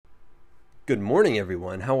Good morning,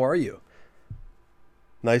 everyone. How are you?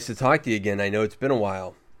 Nice to talk to you again. I know it's been a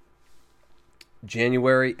while.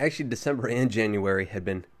 December and January had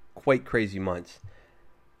been quite crazy months.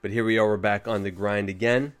 But here we are, we're back on the grind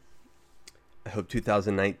again. I hope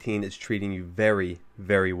 2019 is treating you very,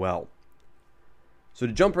 very well. So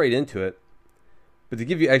to jump right into it, but to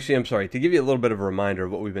give you a little bit of a reminder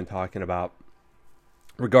of what we've been talking about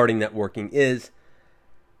regarding networking is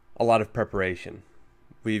a lot of preparation.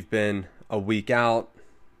 We've been a week out.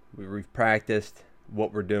 We've practiced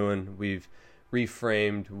what we're doing. We've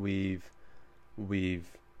reframed. We've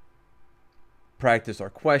practiced our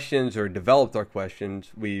questions or developed our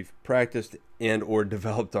questions. We've practiced and or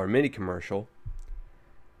developed our mini commercial.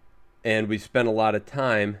 And we spent a lot of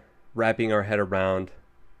time wrapping our head around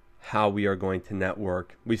how we are going to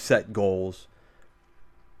network. We set goals.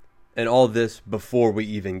 And all this before we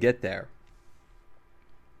even get there.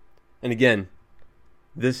 And again,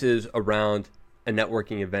 this is around a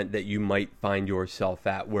networking event that you might find yourself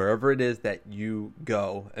at, wherever it is that you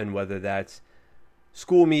go, and whether that's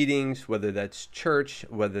school meetings, whether that's church,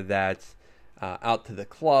 whether that's out to the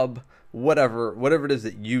club, whatever it is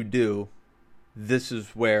that you do, this is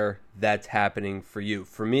where that's happening for you.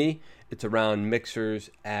 For me, it's around mixers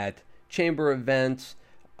at chamber events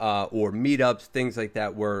or meetups, things like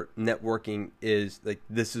that, where networking is like,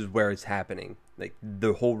 this is where it's happening. Like,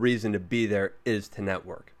 the whole reason to be there is to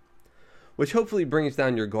network, which hopefully brings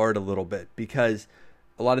down your guard a little bit, because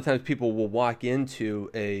a lot of times people will walk into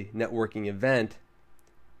a networking event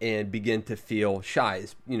and begin to feel shy.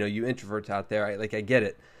 You know, you introverts out there, I get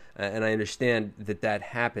it, and I understand that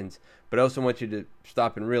happens, but I also want you to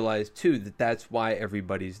stop and realize too that that's why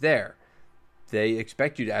everybody's there. They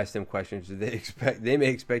expect you to ask them questions. They may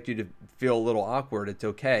expect you to feel a little awkward. It's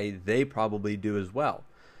okay. They probably do as well.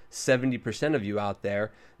 70% of you out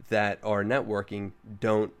there that are networking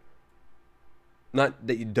not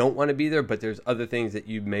that you don't want to be there, but there's other things that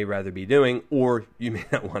you may rather be doing, or you may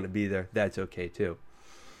not want to be there. That's okay too.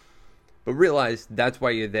 But realize that's why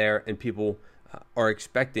you're there, and people are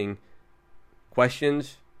expecting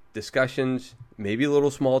questions, discussions, maybe a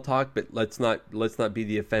little small talk, but let's not be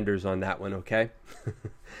the offenders on that one, okay?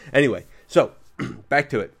 Anyway, so back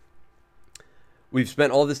to it. We've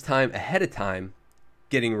spent all this time ahead of time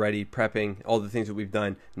getting ready, prepping, all the things that we've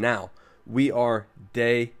done. Now, we are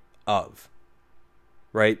day of,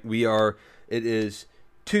 right? It is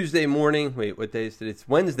Tuesday morning. Wait, what day is it? It's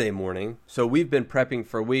Wednesday morning. So we've been prepping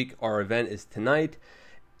for a week. Our event is tonight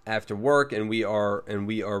after work, and we are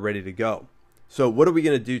ready to go. So what are we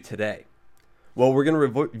going to do today? Well, we're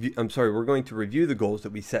going to review the goals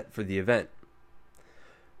that we set for the event.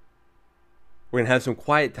 We're going to have some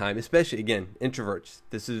quiet time, especially, again, introverts.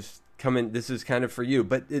 This is kind of for you,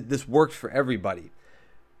 but this works for everybody.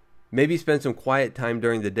 Maybe spend some quiet time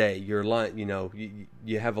during the day. Your lunch,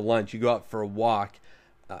 you have a lunch, you go out for a walk,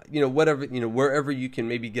 wherever you can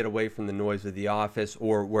maybe get away from the noise of the office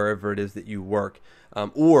or wherever it is that you work,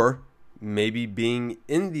 or maybe being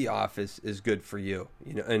in the office is good for you,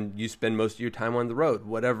 and you spend most of your time on the road,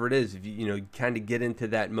 whatever it is. If you kind of get into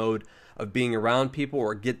that mode of being around people,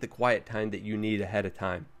 or get the quiet time that you need ahead of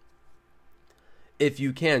time. If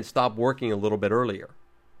you can, stop working a little bit earlier.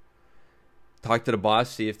 Talk to the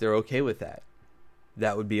boss, see if they're okay with that.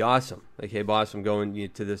 That would be awesome. Like, hey boss, I'm going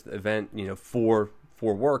to this event, for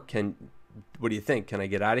work. What do you think? Can I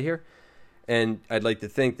get out of here? And I'd like to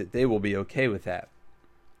think that they will be okay with that.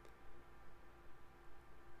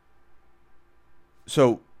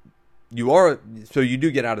 So you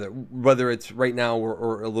do get out of there, whether it's right now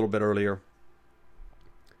or a little bit earlier.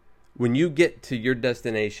 When you get to your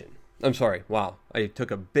destination, I'm sorry, wow, I took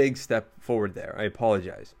a big step forward there. I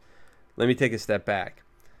apologize. Let me take a step back.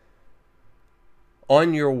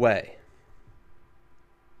 On your way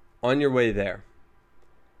there,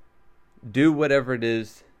 do whatever it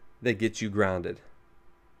is that gets you grounded.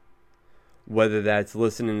 Whether that's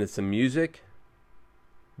listening to some music,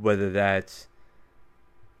 whether that's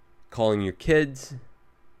calling your kids,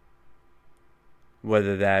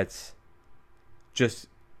 whether that's just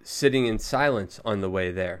sitting in silence on the way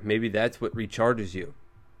there. Maybe that's what recharges you.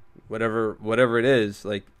 Whatever it is,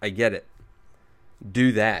 like, I get it.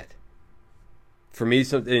 Do that. For me,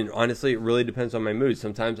 honestly, it really depends on my mood.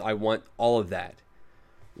 Sometimes I want all of that.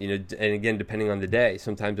 And again, depending on the day,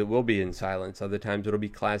 sometimes it will be in silence. Other times it'll be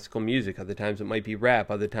classical music. Other times it might be rap.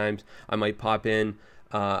 Other times I might pop in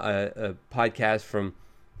a podcast from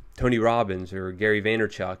Tony Robbins or Gary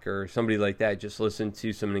Vaynerchuk or somebody like that. Just listen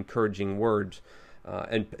to some encouraging words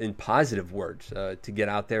and positive words to get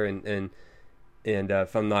out there and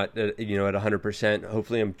if I'm not at 100%,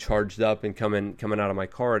 hopefully I'm charged up and coming out of my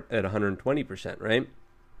car at 120%, right?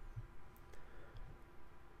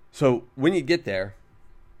 So when you get there,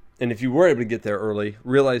 and if you were able to get there early,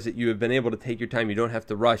 realize that you have been able to take your time. You don't have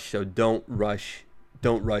to rush. So don't rush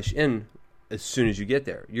in as soon as you get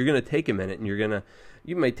there. You're going to take a minute, and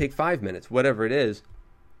you might take 5 minutes, whatever it is,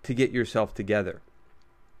 to get yourself together.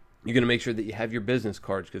 You're going to make sure that you have your business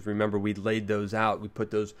cards, because remember, we laid those out. We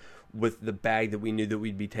put those with the bag that we knew that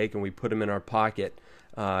we'd be taking. We put them in our pocket.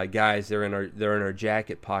 Guys, they're in our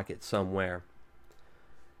jacket pocket somewhere.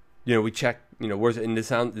 We check, where's it? And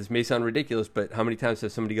this may sound ridiculous, but how many times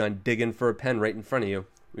has somebody gone digging for a pen right in front of you?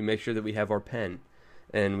 We make sure that we have our pen,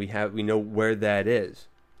 and we know where that is.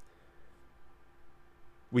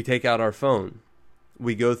 We take out our phone.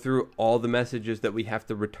 We go through all the messages that we have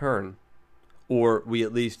to return, or we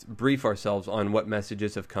at least brief ourselves on what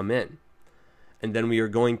messages have come in. And then we are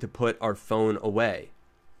going to put our phone away.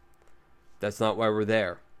 That's not why we're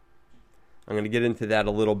there. I'm going to get into that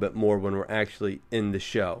a little bit more when we're actually in the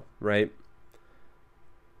show, right?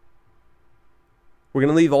 We're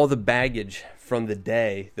going to leave all the baggage from the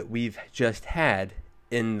day that we've just had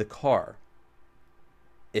in the car.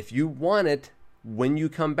 If you want it, when you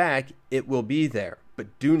come back, it will be there.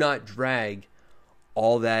 But do not drag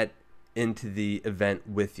all that into the event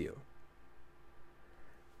with you.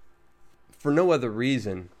 For no other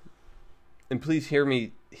reason, and please hear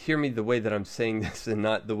me the way that I'm saying this, and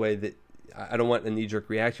not the way that I don't want a knee-jerk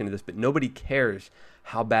reaction to this, but nobody cares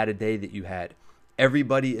how bad a day that you had.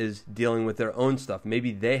 Everybody is dealing with their own stuff.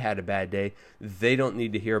 Maybe they had a bad day. They don't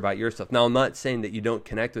need to hear about your stuff. Now, I'm not saying that you don't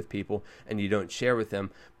connect with people and you don't share with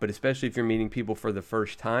them, but especially if you're meeting people for the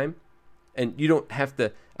first time, and you don't have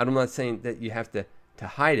to, I'm not saying that you have to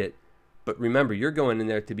hide it, but remember, you're going in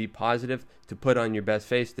there to be positive, to put on your best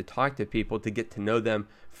face, to talk to people, to get to know them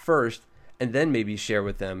first, and then maybe share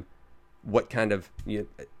with them what kind of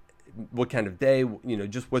day,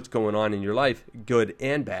 just what's going on in your life, good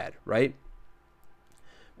and bad, right?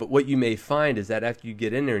 But what you may find is that after you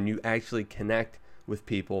get in there and you actually connect with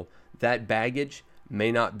people, that baggage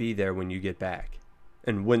may not be there when you get back.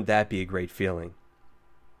 And wouldn't that be a great feeling?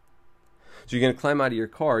 So you're going to climb out of your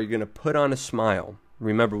car, you're going to put on a smile.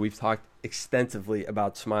 Remember, we've talked extensively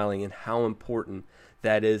about smiling and how important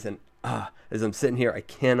that is. And as I'm sitting here, I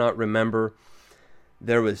cannot remember.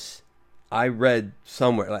 I read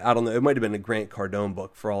somewhere, I don't know, it might have been a Grant Cardone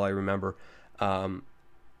book for all I remember,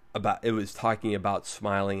 it was talking about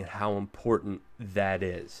smiling and how important that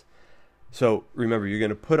is. So remember, you're going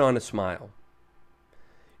to put on a smile.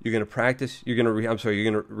 You're going to practice, you're going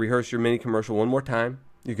to rehearse your mini commercial one more time.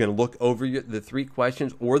 You're going to look over the 3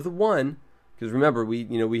 questions or the one, because remember,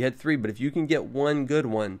 we had 3, but if you can get one good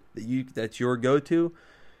one that's your go-to, you're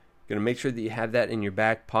going to make sure that you have that in your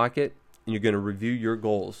back pocket, and you're going to review your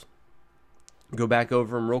goals. Go back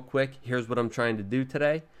over them real quick. Here's what I'm trying to do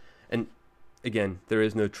today. And again, there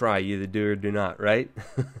is no try. You either do or do not, right?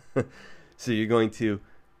 So you're going to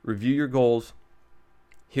review your goals.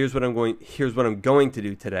 Here's what I'm going to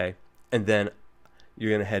do today, and then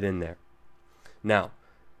you're going to head in there. Now,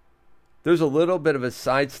 there's a little bit of a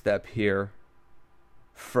sidestep here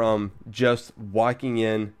from just walking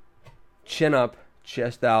in, chin up,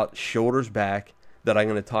 chest out, shoulders back, that I'm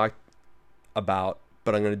going to talk about,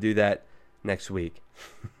 but I'm going to do that next week.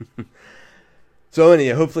 So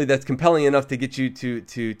anyway, hopefully that's compelling enough to get you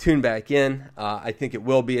to tune back in. I think it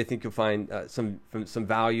will be. I think you'll find some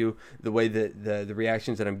value. The way that the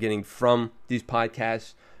reactions that I'm getting from these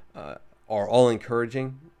podcasts are all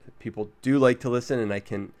encouraging. People do like to listen, and I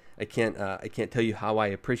can't tell you how I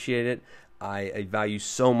appreciate it. I value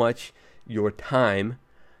so much your time,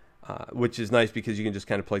 which is nice because you can just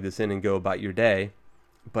kind of plug this in and go about your day.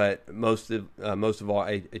 But most of all,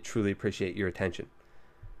 I truly appreciate your attention.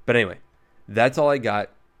 But anyway, that's all I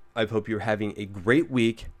got. I hope you're having a great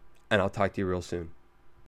week, and I'll talk to you real soon.